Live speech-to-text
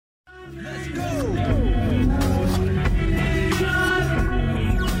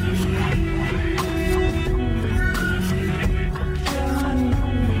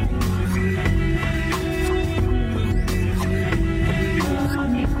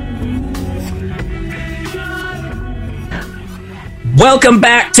Welcome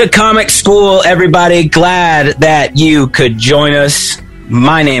back to Comic School, everybody. Glad that you could join us.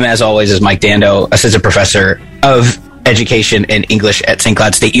 My name, as always, is Mike Dando, Assistant Professor of Education and English at St.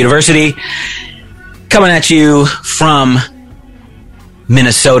 Cloud State University. Coming at you from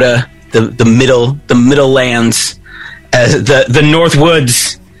Minnesota, the middle lands, the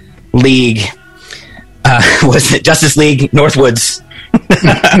Northwoods League. Was it Justice League Northwoods?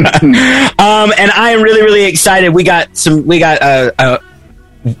 And I am really, really excited. We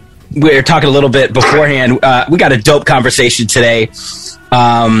were talking a little bit beforehand. We got a dope conversation today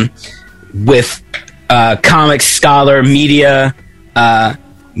with comics scholar, media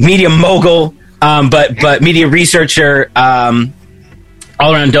mogul, but media researcher, all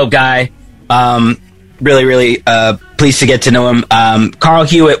around dope guy. Really, really pleased to get to know him. Carl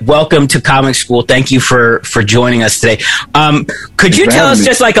Hewitt, welcome to Comic School. Thank you for joining us today. Could you tell us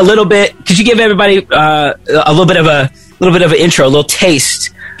just like a little bit? Could you give everybody a little bit of an intro, a little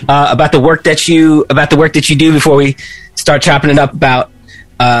taste about the work that you do before we start chopping it up about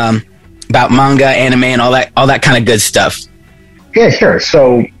manga, anime, and all that kind of good stuff? Yeah, sure.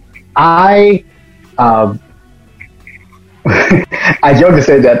 So I joke to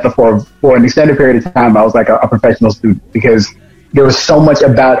say that for an extended period of time, I was like a professional student because there was so much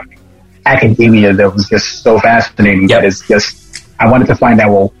about academia that was just so fascinating. Yep. That it's just, I wanted to find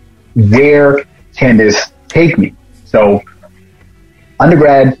out, well, where can this take me? So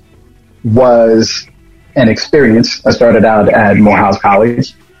undergrad was an experience. I started out at Morehouse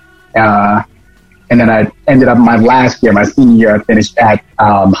College. And then I ended up my last year, my senior year, I finished at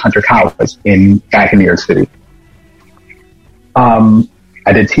Hunter College back in New York City. I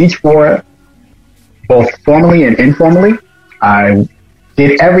did teach for both formally and informally. I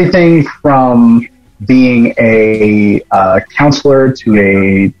did everything from being a counselor to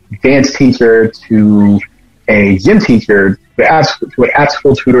a dance teacher to a gym teacher to an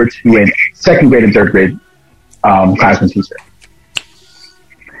after-school tutor to a second grade and third grade classroom teacher.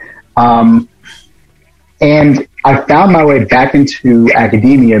 And I found my way back into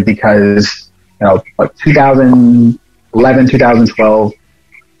academia because, like 2011, 2012,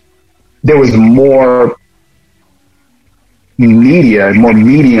 there was more media, more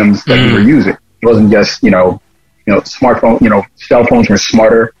mediums that we were using. It wasn't just, smartphone, cell phones were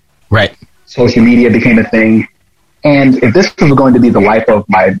smarter. Right. Social media became a thing. And if this was going to be the life of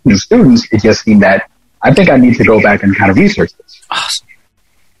my new students, it just seemed that I think I need to go back and kind of research this. Awesome.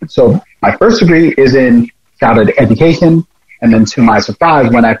 So my first degree is in childhood education. And then to my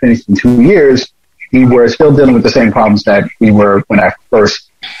surprise, when I finished in 2 years, we were still dealing with the same problems that we were when I first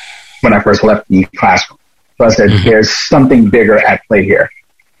left the classroom. So I said, there's something bigger at play here.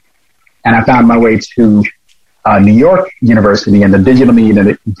 And I found my way to New York University and the Digital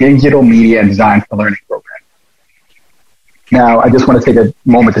Media and Design for Learning program. Now, I just want to take a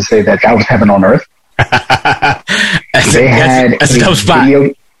moment to say that was heaven on earth.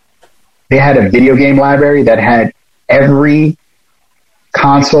 They had a video game library that had every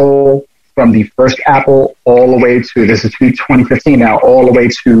console from the first Apple all the way to, this is 2015 now, all the way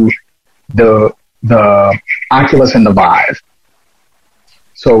to the Oculus and the Vive.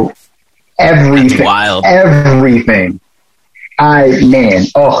 So everything, everything. I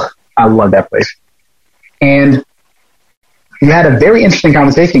love that place. And you had a very interesting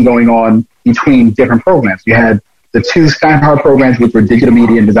conversation going on between different programs. You had the two Steinhardt programs, which were Digital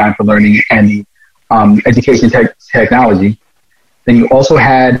Media and Design for Learning, and the Education Technology. Then you also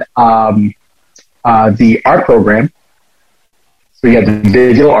had the art program. So you had the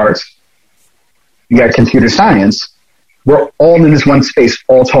digital arts. You got computer science. We're all in this one space,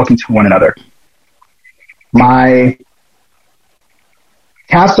 all talking to one another. My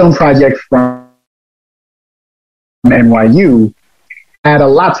capstone project from NYU had a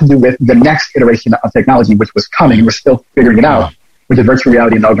lot to do with the next iteration of technology, which was coming. We're still figuring it out, which is virtual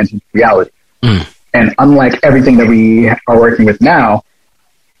reality and augmented reality. And unlike everything that we are working with now,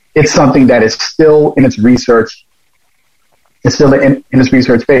 it's something that is still in its research. It's still in its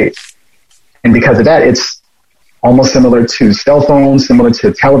research phase. And because of that, it's almost similar to cell phones, similar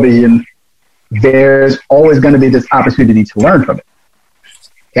to television. There's always going to be this opportunity to learn from it.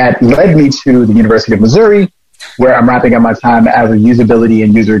 That led me to the University of Missouri, where I'm wrapping up my time as a usability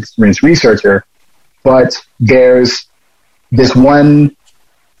and user experience researcher. But there's this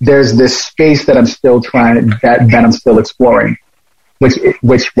space that I'm still that I'm still exploring. which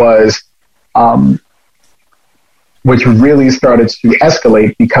really started to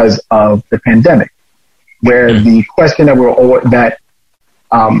escalate because of the pandemic, where the question that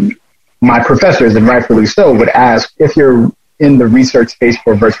my professors, and rightfully so, would ask, if you're in the research space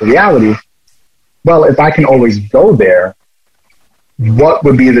for virtual reality, well, if I can always go there, what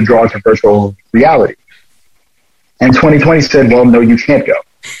would be the draw to virtual reality? And 2020 said, well, no, you can't go.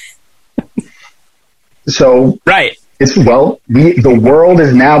 So right. The world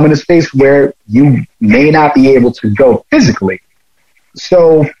is now in a space where you may not be able to go physically.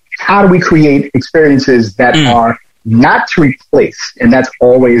 So how do we create experiences that are not to replace? And that's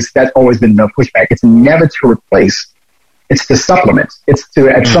always been the pushback. It's never to replace. It's to supplement. It's to,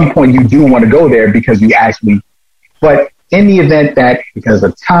 at some point, you do want to go there because you actually, but in the event that because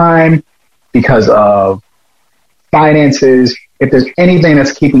of time, because of finances, if there's anything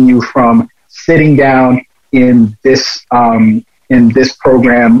that's keeping you from sitting down in this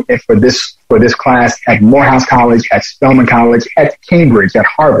program for this class at Morehouse College, at Spelman College, at Cambridge, at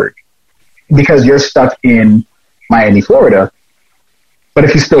Harvard, because you're stuck in Miami, Florida. But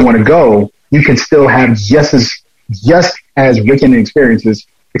if you still want to go, you can still have just as rich an experience as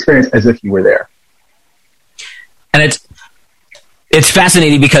if you were there. And it's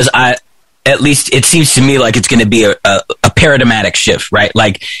fascinating because at least it seems to me like it's going to be a paradigmatic shift, right?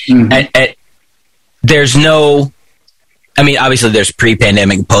 Like there's no, I mean, obviously there's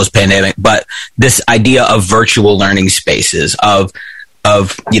pre-pandemic and post-pandemic, but this idea of virtual learning spaces of,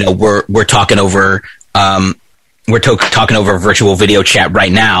 we're talking over, talking over virtual video chat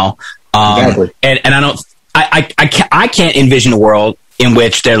right now. Exactly. And I can't envision a world in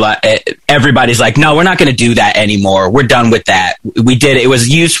which they're like, everybody's like, no, we're not going to do that anymore. We're done with that. We did it. It was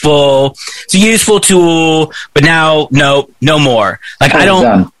useful. It's a useful tool, but now, no more. Like, I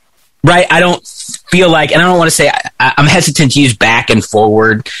don't feel like, and I don't want to say, I'm hesitant to use back and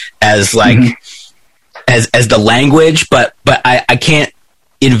forward as like, as the language, but I can't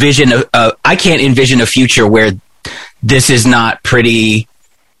envision a future where this is not pretty,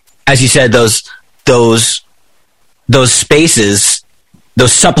 as you said, those spaces,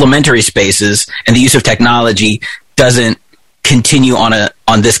 those supplementary spaces, and the use of technology doesn't continue on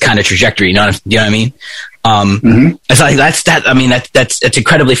this kind of trajectory. You know what I mean? It's like that's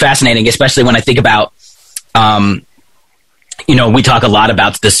incredibly fascinating, especially when I think about, we talk a lot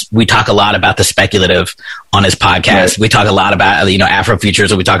about this. We talk a lot about the speculative on this podcast. Right. We talk a lot about,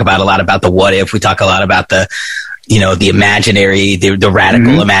 Afrofutures. We talk a lot about the what if. We talk a lot about the imaginary, the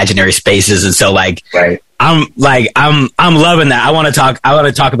radical imaginary spaces. And so right. I'm loving that. I want to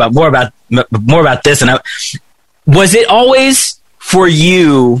talk about more about this. And was it always for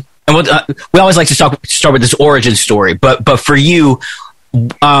you? And we always like to start with this origin story, but for you,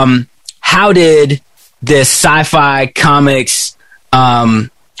 how did this sci-fi comics? How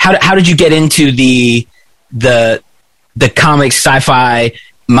did you get into the comics, sci-fi,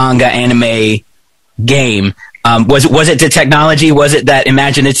 manga, anime game? Was it the technology? Was it that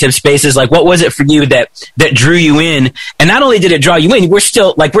imaginative spaces? Like, what was it for you that drew you in? And not only did it draw you in, we're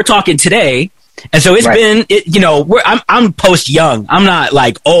still we're talking today. And so it's been, I'm post young. I'm not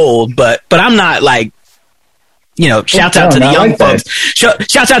old, but I'm not shouts out to the young folks.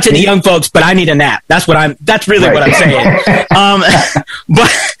 Shouts out to the young folks, but I need a nap. That's really what I'm saying.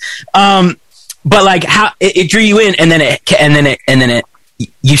 But how it drew you in, and then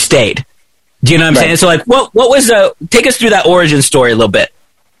you stayed. Do you know what I'm saying? So what was take us through that origin story a little bit.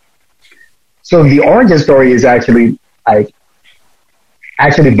 So the origin story is actually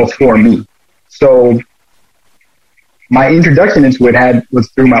before me. So my introduction into it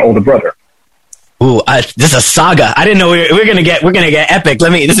was through my older brother. Ooh, this is a saga. I didn't know we're gonna get epic.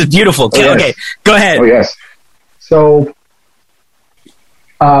 This is beautiful. Okay, yes. Okay, go ahead. Oh yes. So,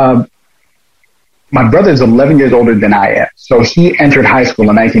 my brother is 11 years older than I am. So he entered high school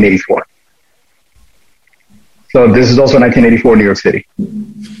in 1984. So this is also 1984 New York City.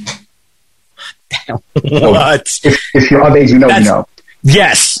 What? So if you're of age, you know.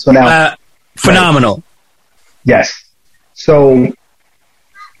 Yes. So now, phenomenal. Right. Yes. So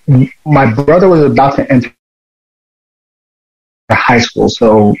my brother was about to enter high school.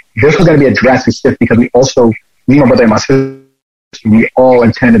 So this was going to be a drastic shift because me, my brother and my sister, we all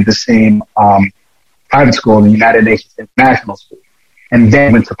attended the same private school, the United Nations International School, and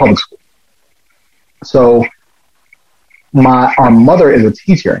then went to public school. So our mother is a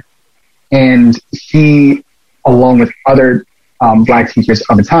teacher, and she, along with other black teachers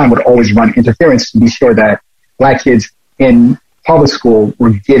of the time, would always run interference to be sure that black kids in public school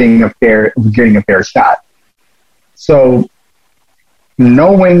were getting a fair shot. So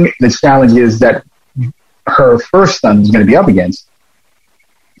knowing the challenges that her first son was going to be up against,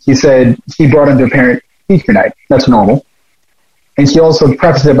 he said he brought him to parent teacher night. That's normal. And she also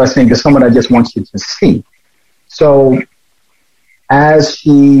prefaced it by saying, there's someone I just want you to see. So as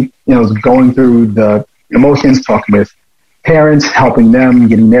she, was going through the emotions, talking with parents, helping them,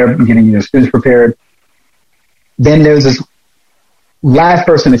 getting their students prepared, then there's this last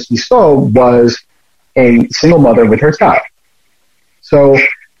person that she saw was a single mother with her child. So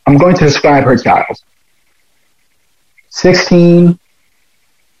I'm going to describe her child. 16,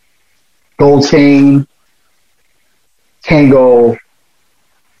 gold chain, Tango,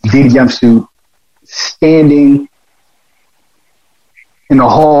 Adidas jumpsuit, standing in the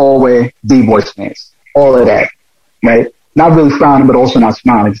hallway, B-boy stance, all of that, right? Not really frowning, but also not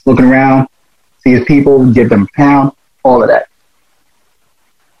smiling. Just looking around, see his people, give them a pound, all of that.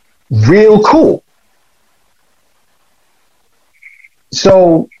 Real cool.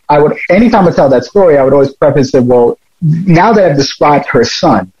 So anytime I tell that story, I would always preface it, well, now that I've described her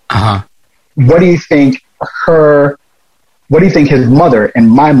son, what do you think his mother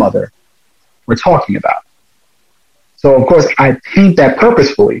and my mother were talking about? So, of course, I paint that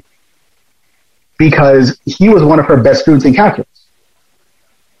purposefully because he was one of her best students in calculus,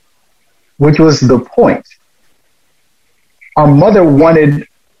 which was the point. Our mother wanted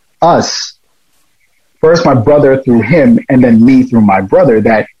us, first my brother through him, and then me through my brother,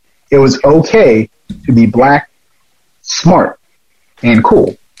 that it was okay to be black, smart, and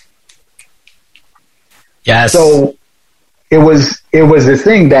cool. Yes. So it was this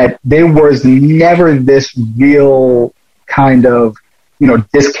thing that there was never this real kind of,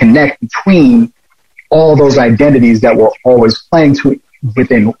 disconnect between all those identities that were always playing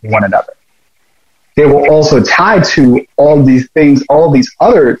within one another. They were also tied to all these things, all these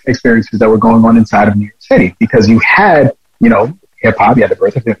other experiences that were going on inside of New York City, because you had, hip hop, you had the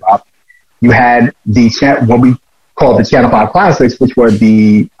birth of hip hop, you had what we call the Channel 5 classics, which were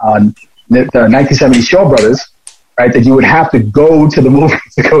the 1970s Shaw Brothers, right, that you would have to go to the movies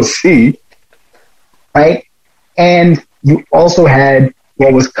to go see, right? And you also had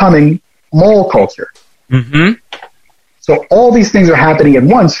what was coming, mall culture. Mm-hmm. So all these things are happening at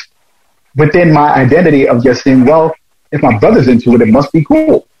once within my identity of just saying, well, if my brother's into it, it must be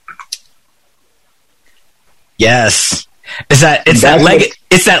cool. Yes. It's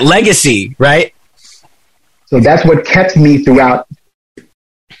that legacy, right? So that's what kept me throughout.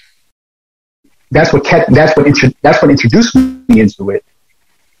 That's what introduced me into it.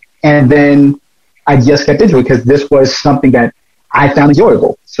 And then I just kept into it because this was something that I found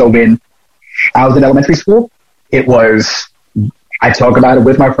enjoyable. So when I was in elementary school, I talk about it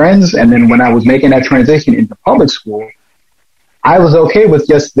with my friends. And then when I was making that transition into public school, I was okay with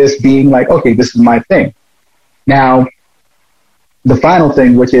just this being like, okay, this is my thing. Now, the final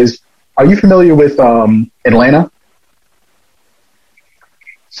thing, which is, are you familiar with Atlanta?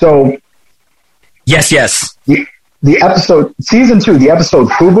 So, yes. The episode, season 2, the episode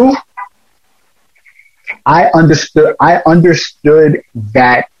FUBU, I understood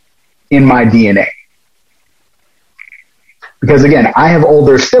that in my DNA. Because again, I have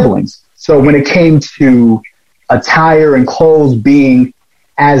older siblings. So when it came to attire and clothes being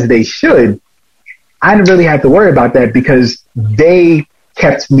as they should, I didn't really have to worry about that because they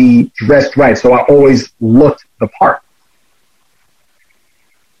kept me dressed right. So I always looked the part.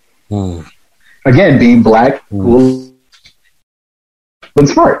 Again, being black, cool, and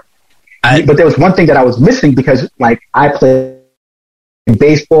smart. But there was one thing that I was missing because, I played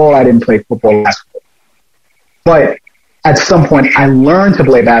baseball. I didn't play football or basketball. But at some point, I learned to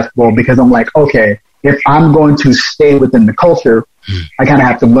play basketball because I'm like, okay, if I'm going to stay within the culture, I kind of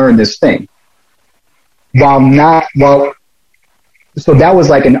have to learn this thing. So that was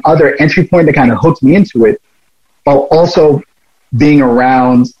like another entry point that kind of hooked me into it, while also being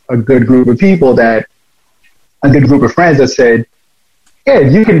around a good group of friends that said, yeah,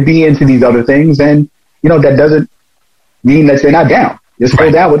 you can be into these other things, and that doesn't mean that you're not down. Just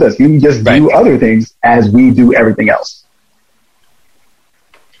go down with us. You can just do other things as we do everything else.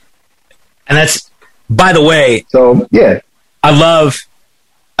 And that's, by the way, so yeah, I love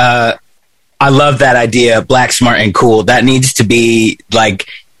that idea, black, smart, and cool. That needs to be like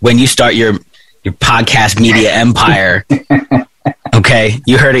when you start your podcast media empire. Okay,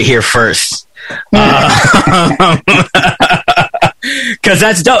 you heard it here first. Because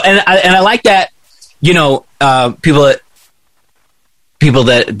that's dope, and I like that. People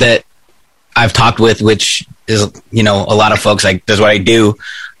that I've talked with, which is a lot of folks, like that's what I do.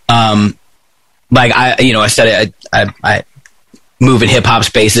 I said I move in hip hop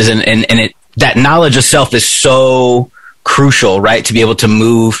spaces, and it, that knowledge of self is so crucial, right? To be able to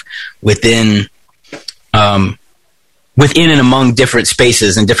move within within and among different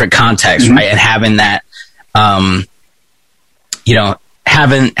spaces and different contexts, right? And having that,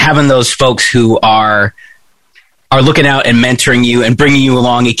 having those folks who are looking out and mentoring you and bringing you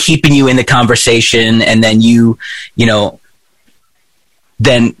along and keeping you in the conversation. And then you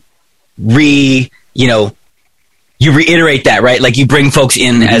reiterate that, right? Like you bring folks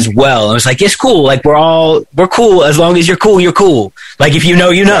in as well. And it's like, it's cool. Like we're cool. As long as you're cool, you're cool. Like if you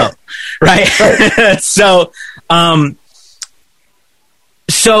know, you know. Right. So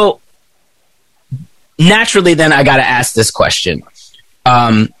naturally then I got to ask this question.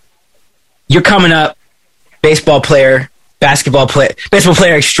 You're coming up, baseball player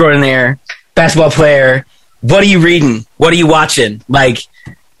extraordinaire, basketball player. What are you reading? What are you watching? Like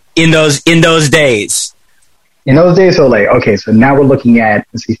in those days? In those days, so now we're looking at,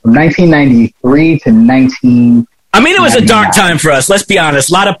 from 1993 to 19. I mean, it was a dark time for us. Let's be honest.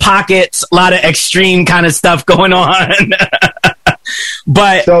 A lot of pockets, a lot of extreme kind of stuff going on.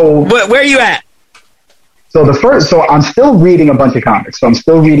 But where are you at? So I'm still reading a bunch of comics. So I'm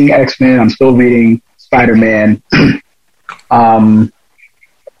still reading X-Men. I'm still reading Spider-Man. From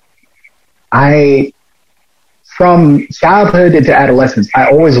childhood into adolescence, I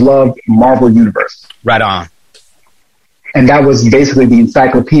always loved Marvel Universe. Right on. And that was basically the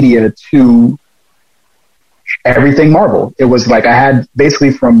encyclopedia to everything Marvel. It was like I had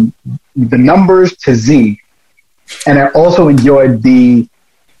basically from the numbers to Z. And I also enjoyed the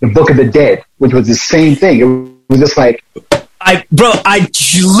Book of the Dead, which was the same thing. It was just like... I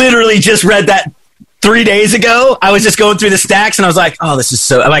literally just read that 3 days ago. I was just going through the stacks and I was like, oh, this is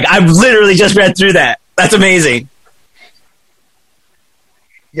so... Like, I literally just read through that. That's amazing.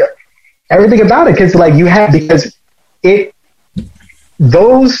 Yeah. Everything about it, because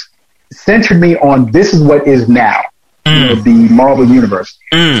those centered me on this is what is now, the Marvel Universe.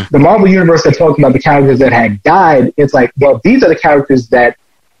 The Marvel Universe that talked about the characters that had died, it's like, well, these are the characters that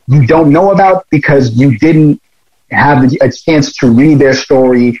you don't know about because you didn't have a chance to read their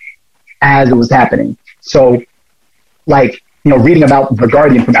story as it was happening. So, reading about the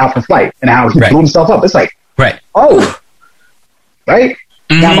Guardian from Alpha Flight and how he blew himself up, it's like, oh, right?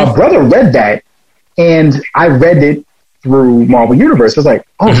 Now, my brother read that, and I read it through Marvel Universe. It's like,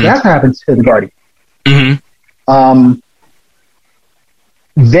 oh, so that's what happened to the Guardian.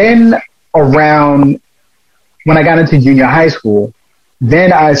 Then around when I got into junior high school,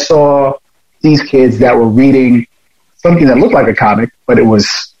 then I saw these kids that were reading something that looked like a comic, but it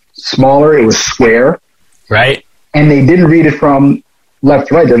was smaller, it was square. Right. And they didn't read it from left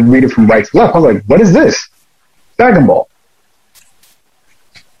to right, they read it from right to left. I was like, what is this? Dragon Ball.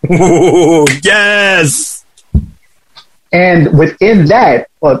 Ooh, yes. And within that,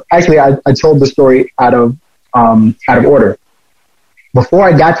 well, actually, I told the story out of order. Before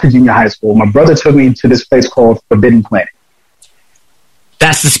I got to junior high school, my brother took me to this place called Forbidden Planet.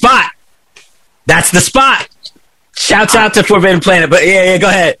 That's the spot. That's the spot. Shouts out to Forbidden Planet. But yeah, go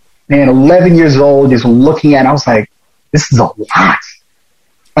ahead. Man, 11 years old, just looking at it, I was like, this is a lot.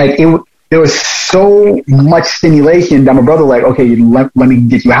 Like, there was so much stimulation that my brother was like, okay, let me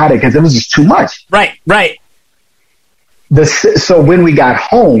get you out of it because it was just too much. Right. So when we got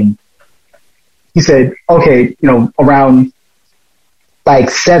home, he said, okay, around like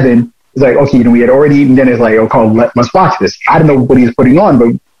 7, it's like, okay, we had already eaten dinner. It's like, oh, Carl, let's watch this. I don't know what he was putting on, but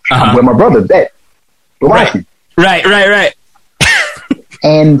I'm with my brother, bet. We're watching. Right.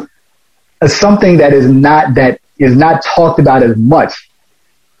 And something that is not talked about as much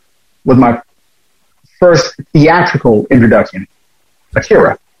was my first theatrical introduction,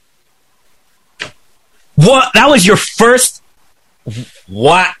 Akira. What? That was your first?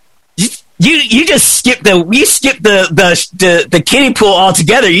 What? You just skipped the kiddie pool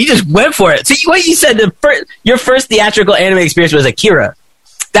altogether. You just went for it. So what you said, your first theatrical anime experience was Akira.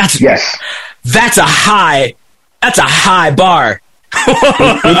 That's a high bar.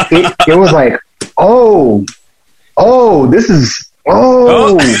 It was like, this is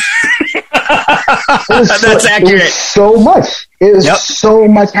that's accurate. It was so much. It was so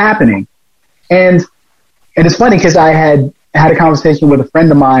much happening, and it's funny because I had a conversation with a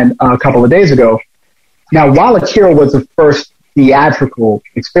friend of mine a couple of days ago. Now, while Akira was the first theatrical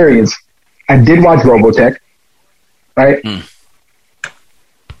experience, I did watch Robotech, right?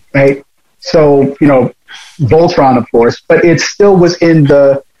 Right. So, Voltron, of course, but it still was in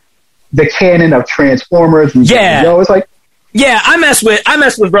the canon of Transformers. And it's like, I messed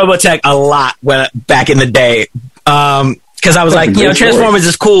with Robotech a lot back in the day, because I was like, Transformers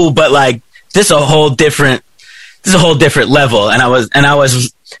is cool, but like this is a whole different level. And I was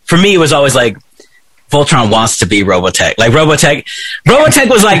for me, it was always like Voltron wants to be Robotech. Like Robotech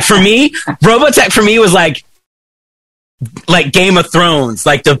was like, for me was like like Game of Thrones,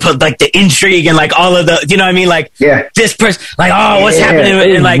 like the intrigue and like all of the, you know what I mean? Like this person, like, oh, what's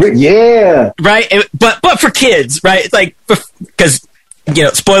happening? And like, right. But for kids, right? It's like, because, you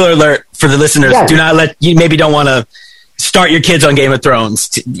know, spoiler alert for the listeners, do not maybe don't want to start your kids on Game of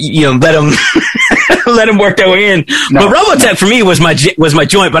Thrones. You know, let them let them work their way in. No, but Robotech for me was my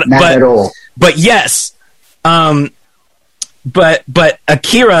joint. But not at all. But yes, but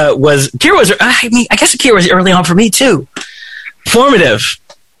Akira was. I mean, I guess Akira was early on for me too. Formative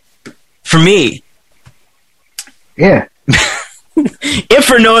for me. Yeah. If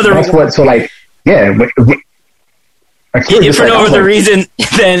for no other reason. If for no other reason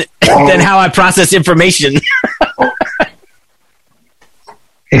than how I process information.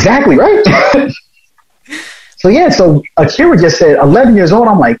 Exactly, right? So Akira just said 11 years old.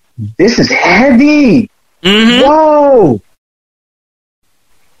 I'm like, this is heavy. Mm-hmm. Whoa.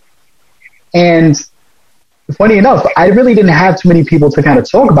 And funny enough, I really didn't have too many people to kind of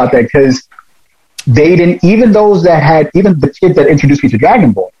talk about that, because they didn't, even the kids that introduced me to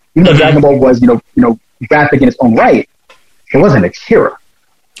Dragon Ball, even though Dragon Ball was, you know, graphic in its own right, it wasn't Akira.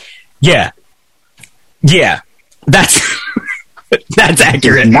 Yeah. That's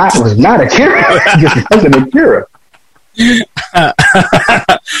accurate. It was not Akira. It wasn't Akira. Well,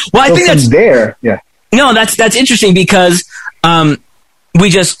 I think that's there. Yeah. No, that's interesting, because I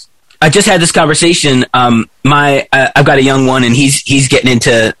just had this conversation. I've got a young one, and he's getting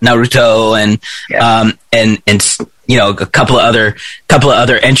into Naruto and you know, a couple of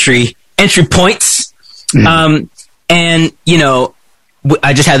other entry points. Mm-hmm. And you know,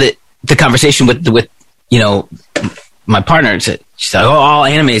 I just had the conversation with you know, my partner. She's like, "Oh, all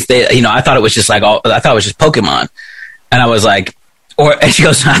animes." You know, I thought it was just Pokemon, and I was like, and she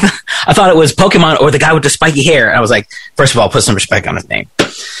goes, "I thought it was Pokemon or the guy with the spiky hair." And I was like, first of all, put some respect on his name.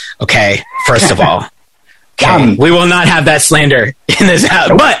 Okay, first of all, okay, we will not have that slander in this house.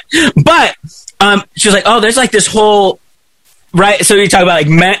 But she was like, "Oh, there's like this whole right." So you talk about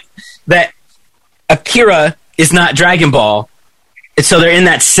like that Akira is not Dragon Ball, and so they're in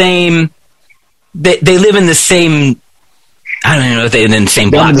that same. They live in the same. I don't even know if they live in the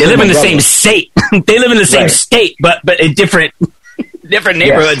same block. They live in the same state. They live in the same state, but in different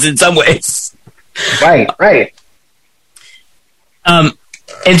neighborhoods in some ways. Right.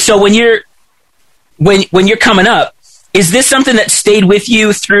 And so when you're coming up, is this something that stayed with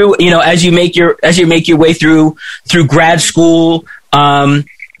you through, you know, as you make your way through grad school,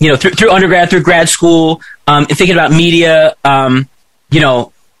 you know, through undergrad, through grad school, and thinking about media, you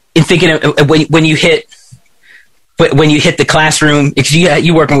know, in thinking of when you hit the classroom, because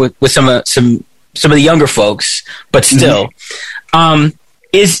you working with some of the younger folks, but still,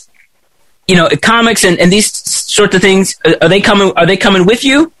 is, you know, comics and these sorts of things, are they coming with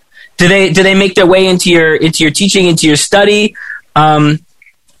you? Do they make their way into your teaching, into your study?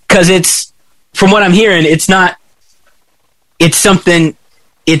 'Cause it's, from what I'm hearing, it's something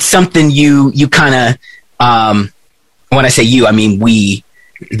you kind of, when I say you, I mean we,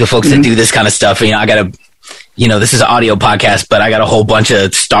 the folks that do this kind of stuff. You know, this is an audio podcast, but I got a whole bunch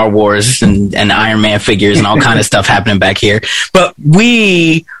of Star Wars and Iron Man figures and all kind of stuff happening back here. But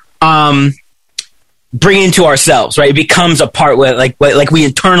we bring into ourselves, right? It becomes a part where like we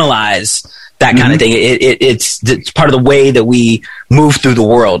internalize that kind of thing. It's part of the way that we move through the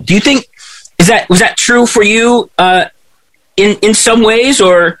world. Do you think was that true for you in some ways,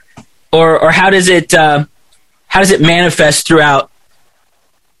 or how does it manifest throughout?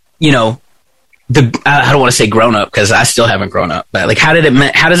 You know, I don't want to say grown up, because I still haven't grown up. But like, how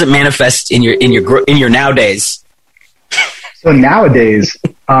does it manifest in your nowadays? So nowadays,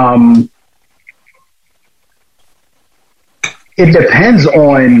 it depends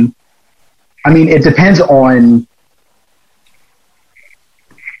on. I mean, it depends on.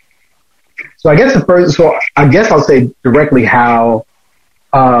 So I guess I'll say directly how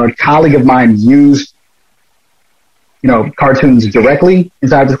a colleague of mine used, you know, cartoons directly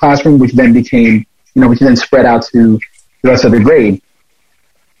inside the classroom, which then spread out to the rest of the grade,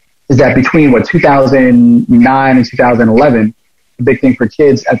 is that between 2009 and 2011, the big thing for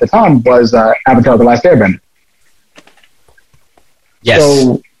kids at the time was Avatar: The Last Airbender. Yes.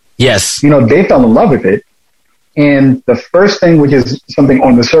 So, yes, you know, they fell in love with it. And the first thing, which is something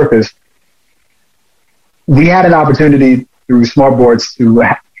on the surface, we had an opportunity through Smartboards to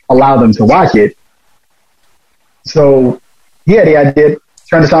allow them to watch it. So, yeah, the idea,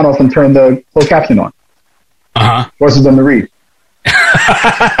 turn the sound off and turn the closed caption on. Forces them to read.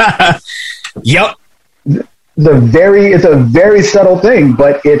 Yep. It's a very subtle thing,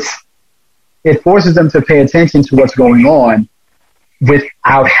 but it forces them to pay attention to what's going on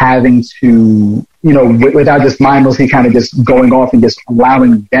without having to without just mindlessly kind of just going off and just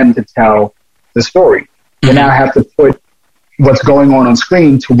allowing them to tell the story. Mm-hmm. They now have to put what's going on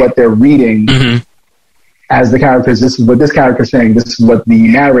screen to what they're reading as the characters. This is what this character is saying. This is what the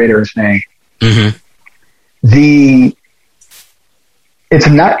narrator is saying. Mm-hmm.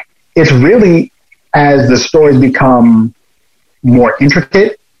 It's really, as the stories become more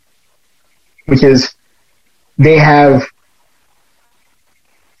intricate, which is they have,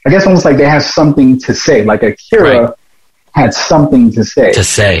 I guess, almost like they have something to say. Like Akira had something to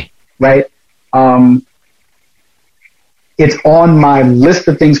say. Right? It's on my list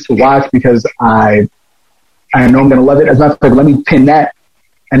of things to watch because I know I'm going to love it. As a matter of fact, let me pin that.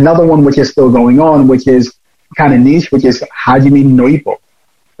 Another one which is still going on, which is kind of niche, which is Hajime no Ippo,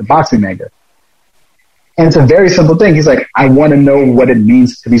 the boxing manga. And it's a very simple thing. He's like, I want to know what it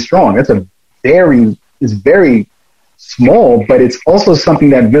means to be strong. It's very small, but it's also something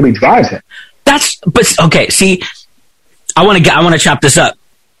that really drives him. Okay. See, I want to chop this up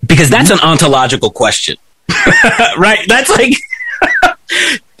because that's an ontological question, right? That's like,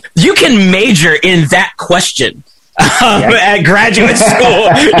 you can major in that question at graduate school.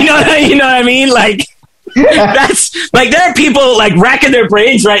 You know what I mean? Like, that's like, there are people like racking their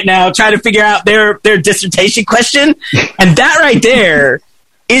brains right now trying to figure out their dissertation question, and that right there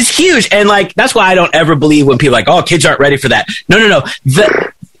is huge. And like, that's why I don't ever believe when people are like, oh, kids aren't ready for that. No.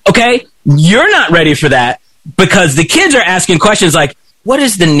 Okay, you're not ready for that because the kids are asking questions like, what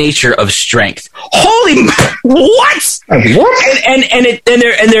is the nature of strength? Holy what? And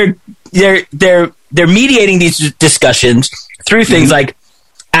they're mediating these discussions through things like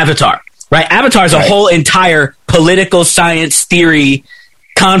Avatar, right? Avatar is a whole entire political science theory,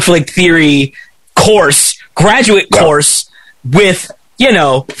 conflict theory course, graduate course with,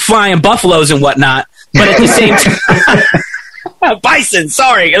 flying buffaloes and whatnot. But at the same time, bison,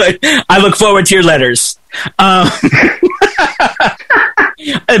 sorry. I look forward to your letters.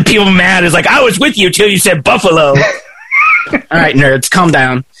 And people mad. It's like, I was with you till you said buffalo. All right, nerds, calm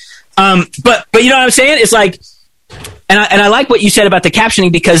down. But you know what I'm saying? It's like, and I like what you said about the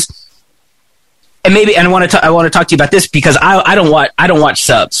captioning because, and I want to talk to you about this because I don't watch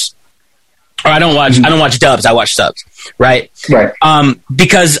subs, or I don't watch dubs. I watch subs, right? Right.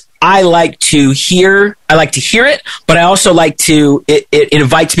 Because I like to hear it, but I also like to it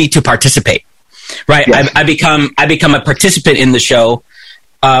invites me to participate. Right. Yes. I become a participant in the show.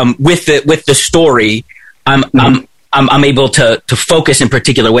 With the story, I'm able to focus in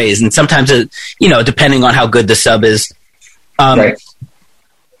particular ways, and sometimes depending on how good the sub is. Right.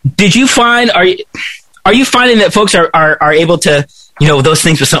 Did you find are you finding that folks are able to those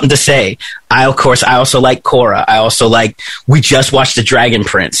things with something to say? I also like Korra. I also we just watched The Dragon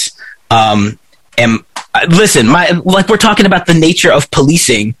Prince. And listen, we're talking about the nature of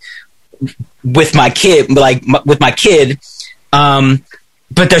policing with my kid,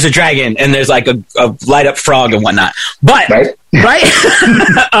 but there's a dragon and there's like a light up frog and whatnot. But right?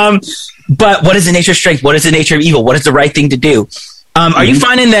 But what is the nature of strength? What is the nature of evil? What is the right thing to do? Are you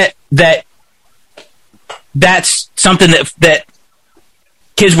finding that that's something that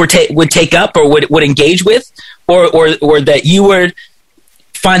kids would take up or would engage with, or that you would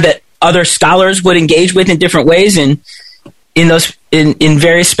find that other scholars would engage with in different ways in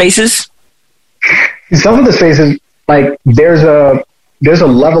various spaces? In some of the spaces, like there's a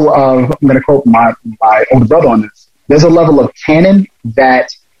level of, I'm going to quote my older brother on this. There's a level of canon that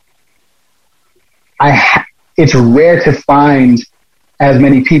it's rare to find as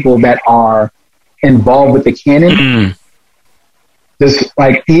many people that are involved with the canon. This,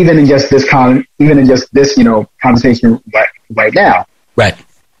 like, even in just this conversation right now. Right.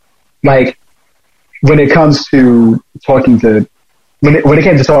 Like, when it comes to talking to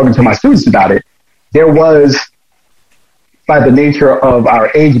my students about it, there was, by the nature of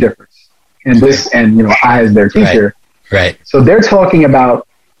our age difference, and I as their teacher, right. So they're talking about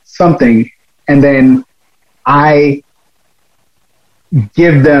something, and then I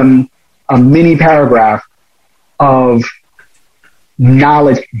give them a mini paragraph of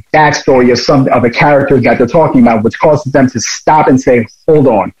knowledge, backstory of a character that they're talking about, which causes them to stop and say, "Hold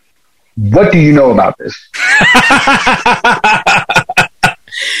on, what do you know about this?"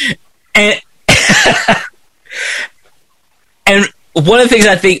 And one of the things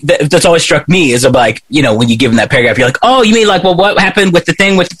I think that's always struck me is when you give them that paragraph, you're like, oh, you mean like, well, what happened with the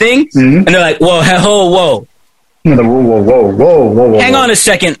thing? Mm-hmm. And they're like, whoa. Whoa. Hang on a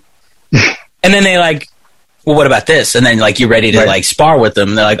second. And then they like, well, what about this? And then you're ready to spar with them.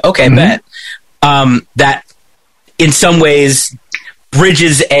 And they're like, okay, bet. That in some ways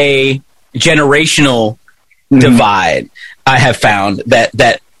bridges a generational divide. I have found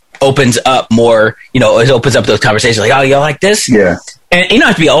that opens up more, it opens up those conversations like, oh, y'all like this? Yeah. And you don't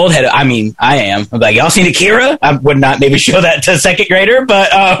have to be old headed. I mean, I am. I'm like, y'all seen Akira? I would not maybe show that to a second grader,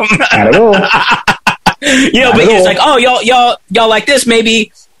 but Not at all. but it's like, oh, y'all like this?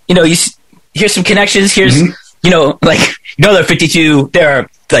 Maybe, here's some connections. Here's, there are 52. There are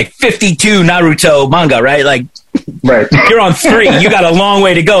like 52 Naruto manga, right? Like, right. You're on 3. You got a long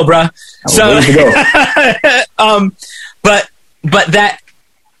way to go, bruh. So, but that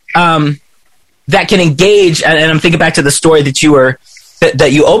can engage, and I'm thinking back to the story that you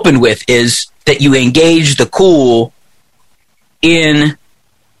opened with, is that you engage the cool in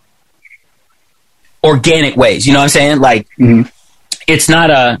organic ways. You know what I'm saying? Like, it's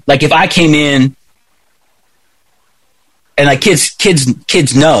not like if I came in and like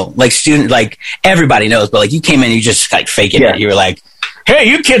kids know, like like everybody knows, but like you came in and you just like faking it. You were like, hey,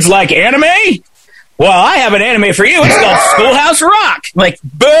 you kids like anime? Well, I have an anime for you. It's called Schoolhouse Rock. I'm like,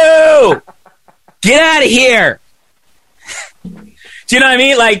 boo! Get out of here. Do you know what I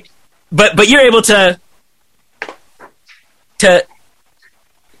mean? Like, but you're able to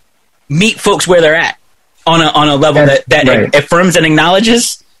meet folks where they're at on a level that affirms and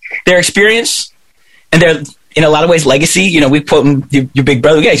acknowledges their experience, and they're in a lot of ways legacy. We put your big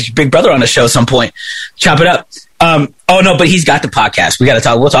brother. Yeah, your big brother on the show at some point. Chop it up. Oh no, but he's got the podcast. We got to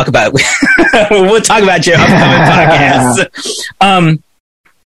talk. We'll talk about we'll talk about your upcoming podcast.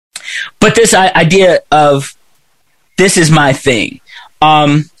 But this idea of this is my thing.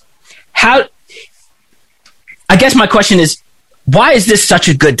 I guess my question is, why is this such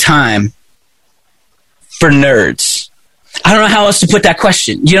a good time for nerds? I don't know how else to put that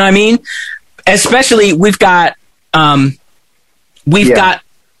question. You know what I mean? Especially we've got a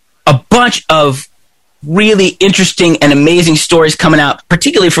bunch of really interesting and amazing stories coming out,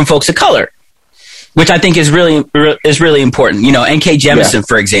 particularly from folks of color, which I think is really important. N.K. Jemisin,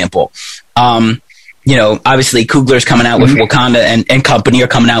 for example. Obviously Coogler's coming out with Wakanda, and company are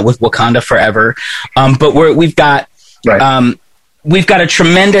coming out with Wakanda Forever. But we've got a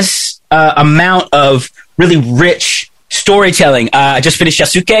tremendous amount of really rich storytelling. I just finished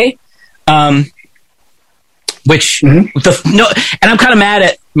Yasuke, which and I'm kind of mad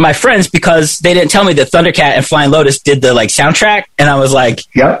at my friends because they didn't tell me that Thundercat and Flying Lotus did the like soundtrack, and I was like,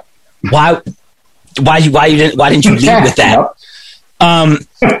 why didn't you lead with that?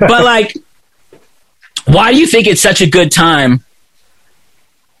 But like, why do you think it's such a good time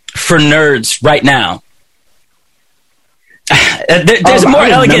for nerds right now? There's a more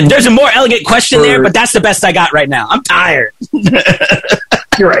elegant question there, but that's the best I got right now. I'm tired.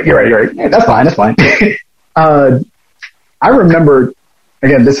 You're right. Yeah, that's fine. I remember,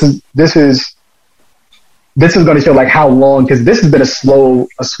 again, this is going to show like how long, because this has been a slow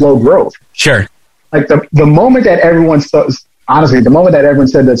growth. Sure. Like the moment that everyone said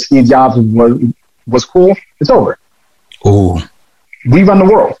that Steve Jobs was cool, it's over. Ooh. We run the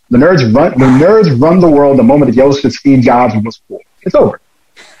world. The nerds run the world. The moment that Yost said Steve Jobs was cool, it's over.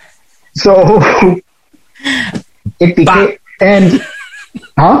 So it became,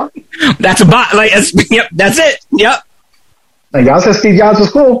 that's a bot. Like, yep, that's it. Yep. Like, y'all said Steve Jobs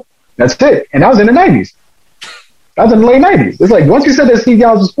was cool. That's it. And that was in the 90s. That was in the late 90s. It's like, once you said that Steve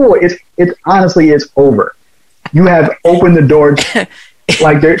Jobs was cool, it's honestly, it's over. You have opened the door.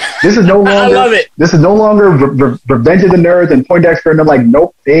 Like, this is no longer, I love it. This is no longer Revenge of the Nerds and Poindexter. And they're like,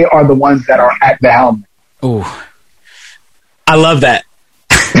 nope, they are the ones that are at the helm. Ooh. I love that.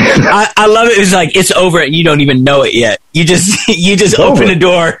 I love it. It's like, it's over and you don't even know it yet. You just open the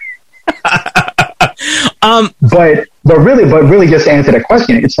door. But really just to answer that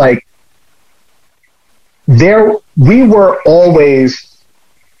question, it's like, we were always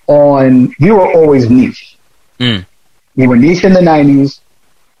niche. Mm. We were niche in the 90s.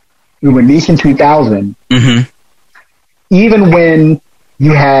 We were niche in 2000. Mm-hmm. Even when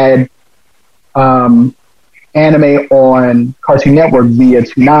you had anime on Cartoon Network via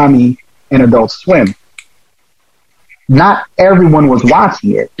Toonami and Adult Swim, not everyone was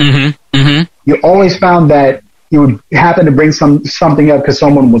watching it. Mm-hmm. Mm-hmm. You always found that you would happen to bring something up because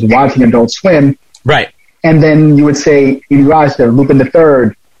someone was watching Adult Swim. Right. And then you would say, you watch the Lupin the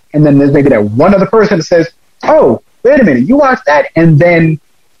Third, and then there's maybe that one other person that says, oh, wait a minute, you watched that, and then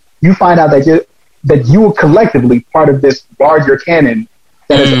you find out that you were collectively part of this larger canon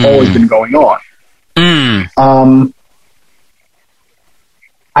that has always been going on.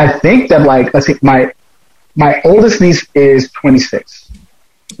 I think that, like, let's see, my oldest niece is 26.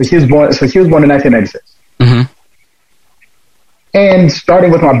 So she was born in 1996. Mm-hmm. And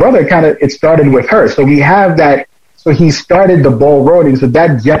starting with my brother, it started with her. So we have that. So he started the ball rolling. So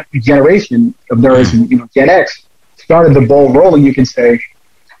that generation of nerds, Gen X, started the ball rolling, you can say.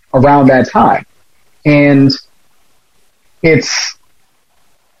 around that time. And it's,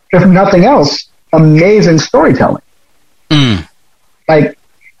 if nothing else, amazing storytelling. Like,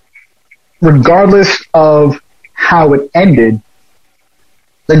 regardless of how it ended,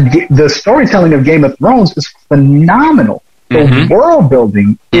 the storytelling of Game of Thrones is phenomenal. The world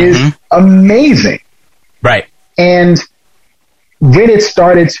building is amazing. Right. And when it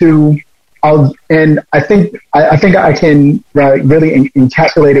started to, and I think I can really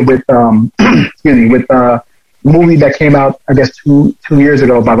encapsulate it with, with a movie that came out, I guess, two years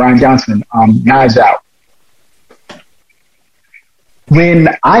ago by Rian Johnson, Knives Out. When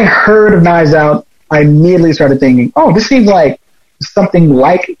I heard of Knives Out, I immediately started thinking, oh, this seems like something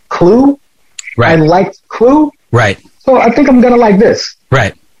like Clue. Right. I liked Clue. Right. So I think I'm going to like this.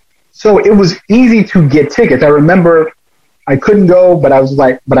 Right. So it was easy to get tickets. I remember I couldn't go, but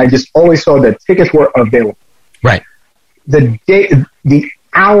I just always saw that tickets were available. Right. The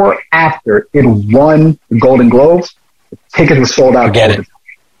hour after it won the Golden Globes, the tickets were sold out. Forget it.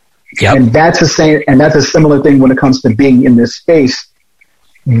 Yep. And that's a similar thing when it comes to being in this space.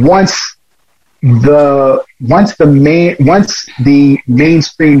 Once the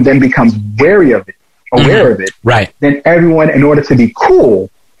mainstream then becomes aware of it, right? Then everyone, in order to be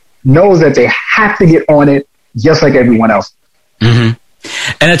cool, knows that they have to get on it just like everyone else. And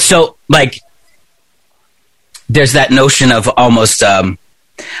it's so, like, there's that notion of almost that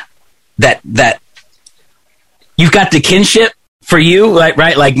you've got the kinship for you,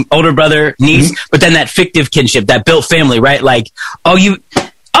 right? Like older brother, niece, but then that fictive kinship, that built family, right? Like,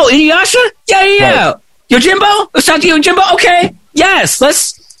 Inuyasha? Yeah. Right. Yojimbo? Let's talk to you, Yojimbo. Okay. Yes.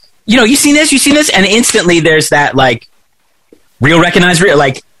 Let's, you seen this? And instantly there's that, like, real, recognize real.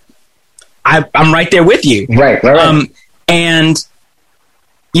 Like, I'm right there with you. Right. And,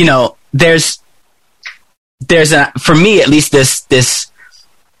 there's for me, at least this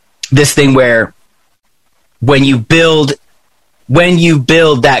thing where when you build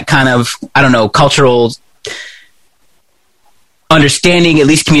that kind of, I don't know, cultural understanding, at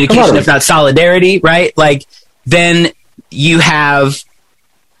least communication, if not solidarity, right? Like, then you have,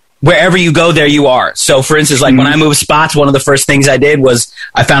 wherever you go, there you are. So, for instance, like when I moved spots, one of the first things I did was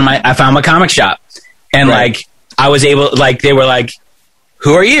I found my comic shop, and like I was able, like, they were like,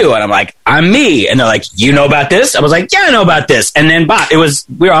 "Who are you?" And I'm like, "I'm me." And they're like, "You know about this?" I was like, "Yeah, I know about this." And then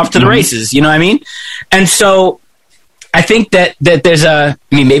we were off to the races. You know what I mean? And so I think that there's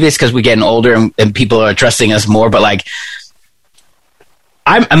maybe it's because we're getting older and people are trusting us more, but like,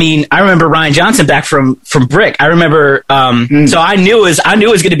 I remember Rian Johnson back from Brick. I remember, so I knew it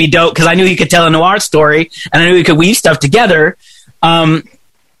was going to be dope because I knew he could tell a noir story and I knew he could weave stuff together.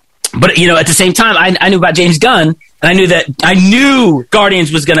 But at the same time, I knew about James Gunn, and I knew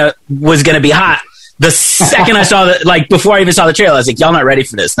Guardians was gonna be hot the second I saw before I even saw the trailer. I was like, y'all not ready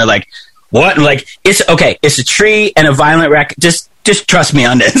for this. And they're like, what? And like, it's okay. It's a tree and a violent wreck. Just trust me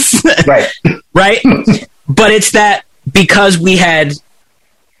on this. Right. Right. But it's that because we had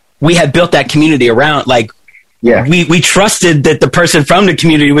built that community around, like, we trusted that the person from the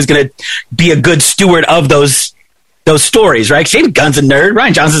community was going to be a good steward of those stories, right? James Gunn's a nerd.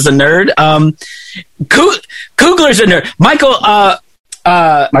 Rian Johnson's a nerd. Coogler's a nerd.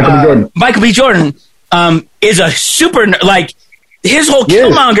 Michael B. Jordan is a super nerd. Like, his whole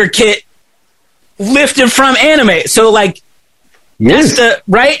Killmonger kit lifted from anime. So, like, that's the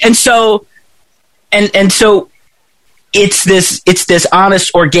right. And so, and so, it's this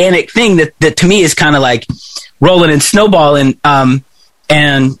honest, organic thing that to me is kind of like rolling and snowballing. And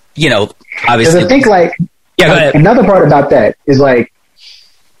obviously, I think like. Yeah, go ahead. Another part about that is like,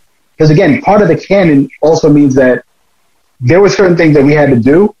 because again, part of the canon also means that there were certain things that we had to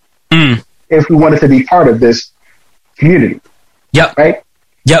do if we wanted to be part of this community. Yep. Right?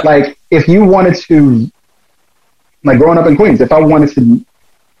 Yep. Like, if you wanted to, like, growing up in Queens, if I wanted to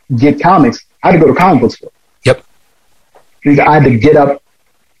get comics, I had to go to a comic book store. Yep. Either I had to get up,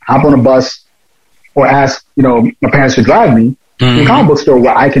 hop on a bus, or ask, my parents to drive me to a comic book store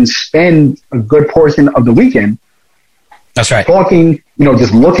where I can spend a good portion of the weekend. That's right. Talking,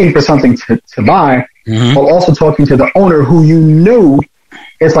 just looking for something to buy, but also talking to the owner who you knew.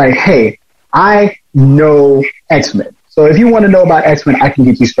 It's like, hey, I know X-Men. So if you want to know about X-Men, I can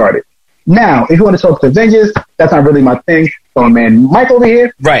get you started. Now, if you want to talk to Avengers, that's not really my thing. So, man, Mike over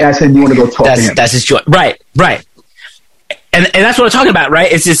here, right? That's it. You want to go talk to him. That's his joy. Right. And that's what I'm talking about,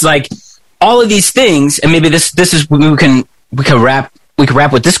 right? It's just like all of these things, and maybe this is we can wrap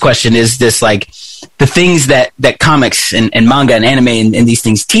with this question, is this like the things that comics and manga and anime and these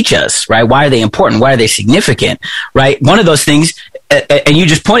things teach us, right? Why are they important? Why are they significant, right? One of those things, and you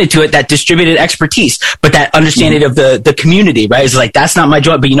just pointed to it, that distributed expertise, but that understanding of the community, right? It's like, that's not my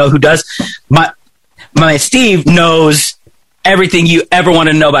joint, but you know who does? My man Steve knows everything you ever want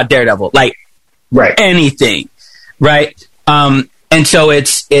to know about Daredevil, like anything, right? And so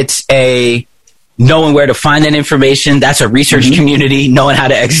it's a knowing where to find that information. That's a research community, knowing how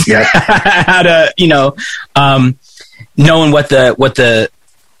to how to, you know, knowing what the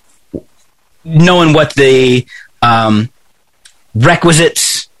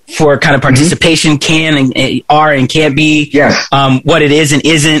requisites for kind of participation can and are and can't be. Yes. What it is and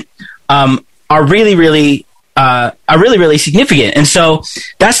isn't are really, really significant. And so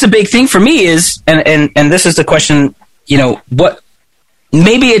that's the big thing for me is, and this is the question, you know, what,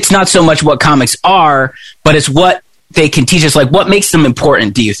 maybe it's not so much what comics are, but it's what they can teach us. Like, what makes them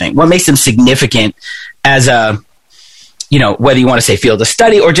important, do you think? What makes them significant as a, you know, whether you want to say field of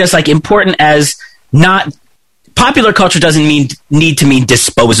study or just like important as not popular culture doesn't need to mean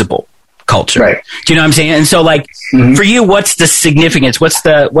disposable culture. Right. Do you know what I'm saying? And so like for you, what's the significance? What's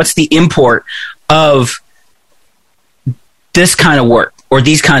the import of this kind of work or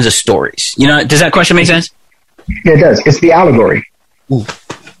these kinds of stories? You know, does that question make sense? Yeah, it does. It's the allegory. Ooh.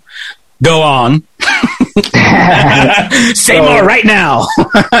 Go on. Say more right now.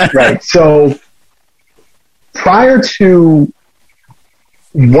 Right. So prior to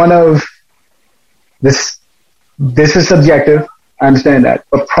one of this is subjective. I understand that.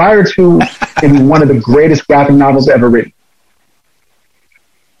 But prior to maybe one of the greatest graphic novels ever written,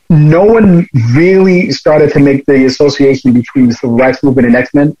 no one really started to make the association between the Civil Rights Movement and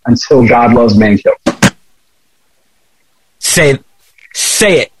X-Men until God Loves Man Kills. Say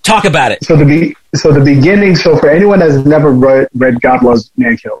it. Talk about it. So the beginning. So for anyone that's never read God Loves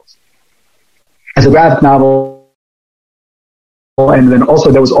Man Kills, as a graphic novel, and then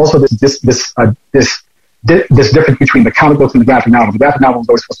also there was also this difference between the comic books and the graphic novel. The graphic novel is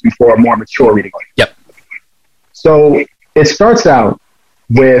always supposed to be for a more mature reading. Yep. So it starts out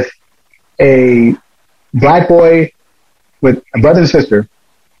with a black boy with a brother and sister,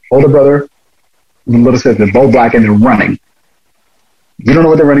 older brother and little sister, both black, and they're running. You don't know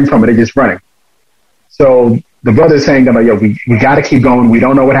what they're running from, but they're just running. So the brother's saying, yo, we got to keep going. We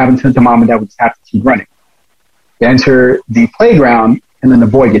don't know what happened to mom and dad. We just have to keep running. They enter the playground, and then the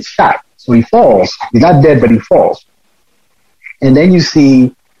boy gets shot. So he falls. He's not dead, but he falls. And then you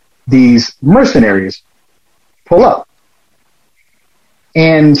see these mercenaries pull up.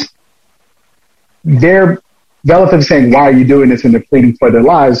 And they're relatives saying, why are you doing this? And they're pleading for their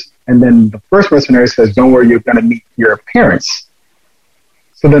lives. And then the first mercenary says, don't worry, you're going to meet your parents.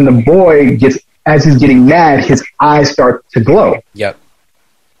 So then the boy as he's getting mad, his eyes start to glow. Yep.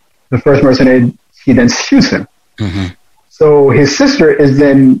 The first mercenary, he then shoots him. Mm-hmm. So his sister is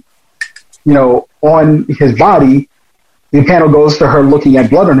then, you know, on his body. The panel goes to her looking at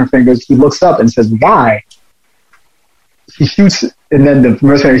blood on her fingers. He looks up and says, why? He shoots, and then the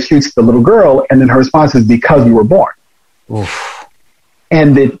mercenary shoots the little girl, and then her response is, because you were born. Oof.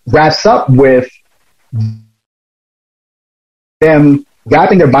 And it wraps up with them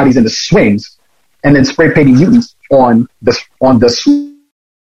wrapping their bodies into swings and then spray painting mutants on the swing.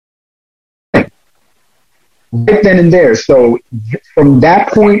 Right then and there. So from that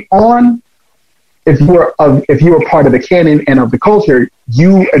point on, if you were part of the canon and of the culture,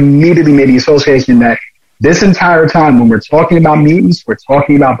 you immediately made the association that this entire time when we're talking about mutants, we're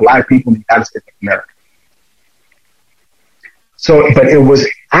talking about black people in the United States of America. So, but it was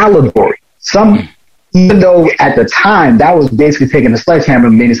allegory. Even though at the time that was basically taking a sledgehammer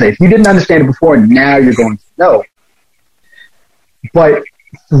and meaning to say, if you didn't understand it before, now you're going to know. But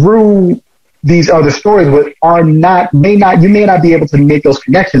through these other stories, you may not be able to make those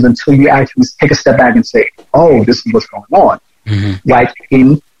connections until you actually take a step back and say, oh, this is what's going on. Mm-hmm. Like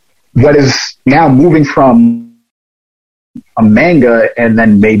in what is now moving from a manga and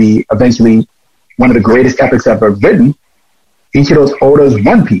then maybe eventually one of the greatest epics ever written, Ichiro Oda's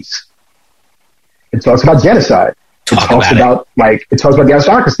One Piece. It talks about genocide. It talks about the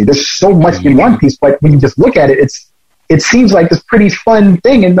aristocracy. There's so much in One Piece, but when you just look at it, it seems like this pretty fun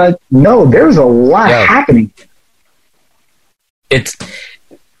thing, and no, there's a lot happening. It's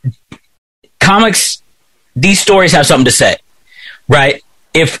comics. These stories have something to say, right?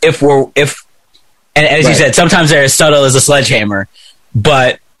 If and as you said, sometimes they're as subtle as a sledgehammer,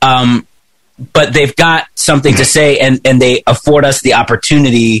 but they've got something to say, and they afford us the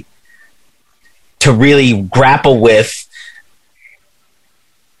opportunity to really grapple with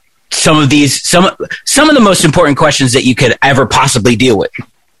some of the most important questions that you could ever possibly deal with,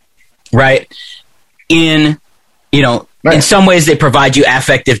 right? In some ways they provide you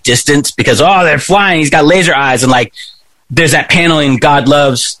affective distance because, they're flying, he's got laser eyes, and like, there's that panel in God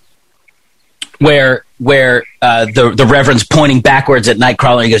Loves where the Reverend's pointing backwards at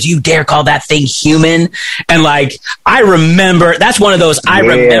Nightcrawler and he goes, "You dare call that thing human?" And like, I remember, that's one of those, I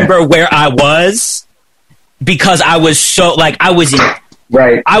remember where I was, because I was so, like, I was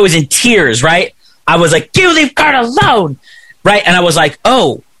in tears, right? I was like, "You leave God alone," right? And I was like,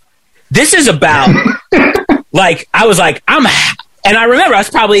 oh, this is about, like, I was like, and I remember I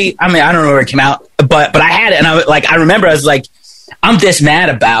was probably, I mean, I don't know where it came out, but I had it, and I remember I was like, I'm this mad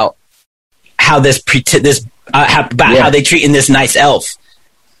about how how they treating this nice elf.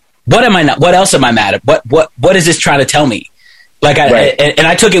 What am I not? What else am I mad at? What is this trying to tell me? Like, and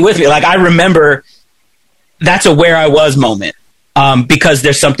I took it with me. Like, I remember that's a where I was moment, because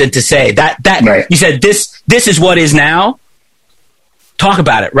there's something to say. That you said this is what is now. Talk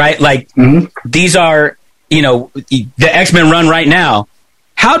about it, right? Like, these are, the X-Men run right now.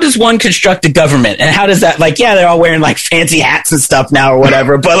 How does one construct a government? And how does that, like, yeah, they're all wearing like fancy hats and stuff now or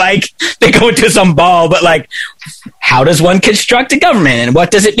whatever, but like they go into some ball, but like, how does one construct a government? And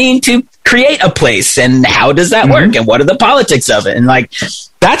what does it mean to create a place? And how does that work? And what are the politics of it? And like,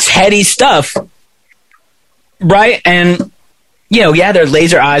 that's heady stuff, right? And, they're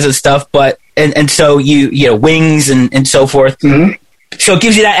laser eyes and stuff, but, and so wings and so forth. So it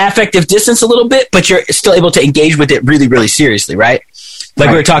gives you that affective distance a little bit, but you're still able to engage with it really, really seriously, right? Like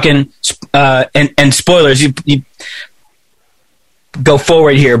we were talking, and spoilers, you go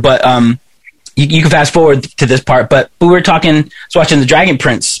forward here, but you can fast forward to this part. But we were talking, I was watching The Dragon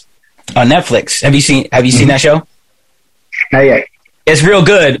Prince on Netflix. Have you seen that show? Not yet. It's real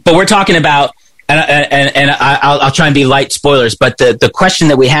good, but we're talking about, and I'll try and be light spoilers, but the question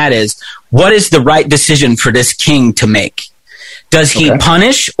that we had is, what is the right decision for this king to make? Does he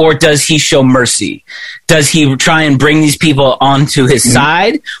punish, or does he show mercy? Does he try and bring these people onto his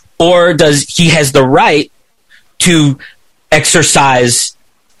side, or does he has the right to exercise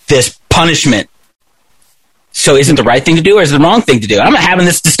this punishment? So is it the right thing to do, or is it the wrong thing to do? I'm having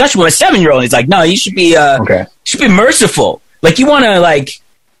this discussion with my 7-year-old. And he's like, "No, you should be merciful. Like, you want to, like,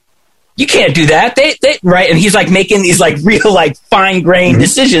 you can't do that. They right?" And he's like making these like real, like, fine grained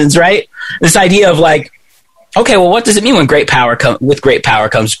decisions, right? This idea of like, okay, well, what does it mean when with great power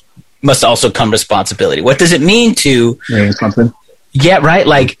comes must also come responsibility? What does it mean to something? Yeah, right.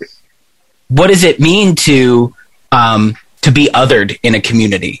 Like, what does it mean to be othered in a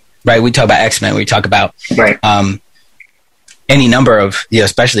community? Right. We talk about X-Men. We talk about any number of,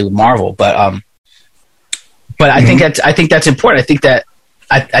 especially with Marvel. But I think that's important.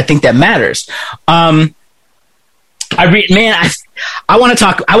 I think that matters. I want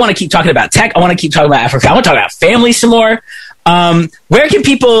to keep talking about tech. I want to keep talking about Africa. I want to talk about family some more. Where can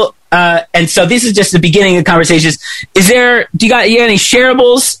people, and so this is just the beginning of conversations. Do you got any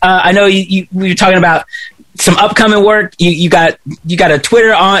shareables? I know we were talking about some upcoming work. You got a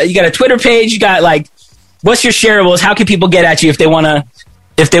Twitter page. You got, like, what's your shareables? How can people get at you if they want to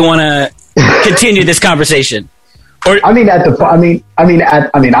continue this conversation? Or, honestly,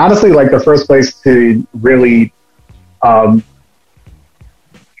 like, the first place to really, I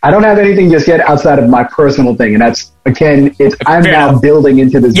don't have anything just yet outside of my personal thing, and that's, again, I'm now building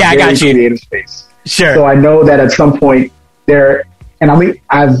into this very creative space. Sure. So I know that at some point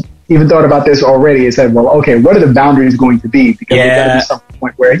I've even thought about this already and said, well, okay, what are the boundaries going to be? Because there's got to be some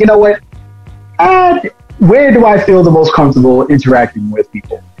point where, where do I feel the most comfortable interacting with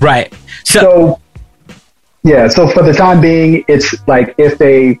people? Right. So for the time being, it's like,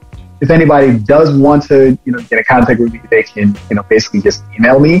 if anybody does want to, get in contact with me, they can, basically just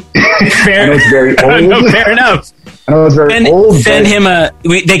email me. Fair. I know it's very old. No, fair enough. I know it's very old. Send him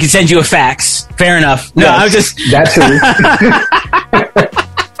they can send you a fax. Fair enough. No, yes, I was just that too.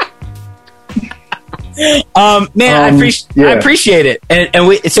 I appreciate it. And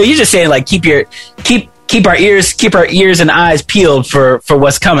so you're just saying, like, keep our ears and eyes peeled for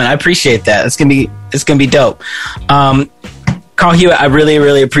what's coming. I appreciate that. It's gonna be dope. Carl Hewitt, I really,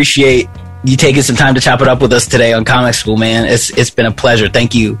 really appreciate you taking some time to chop it up with us today on Comic School, man. It's been a pleasure.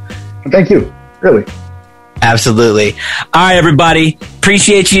 Thank you. Thank you. Really. Absolutely. All right, everybody.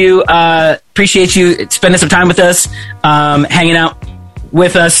 Appreciate you spending some time with us, hanging out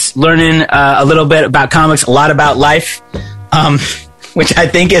with us, learning a little bit about comics, a lot about life. Which I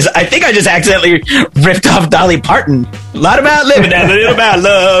think I just accidentally ripped off Dolly Parton. A lot about living and a little about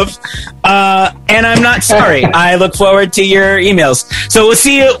love. And I'm not sorry. I look forward to your emails. So we'll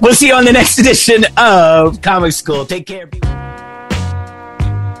see you on the next edition of Comic School. Take care.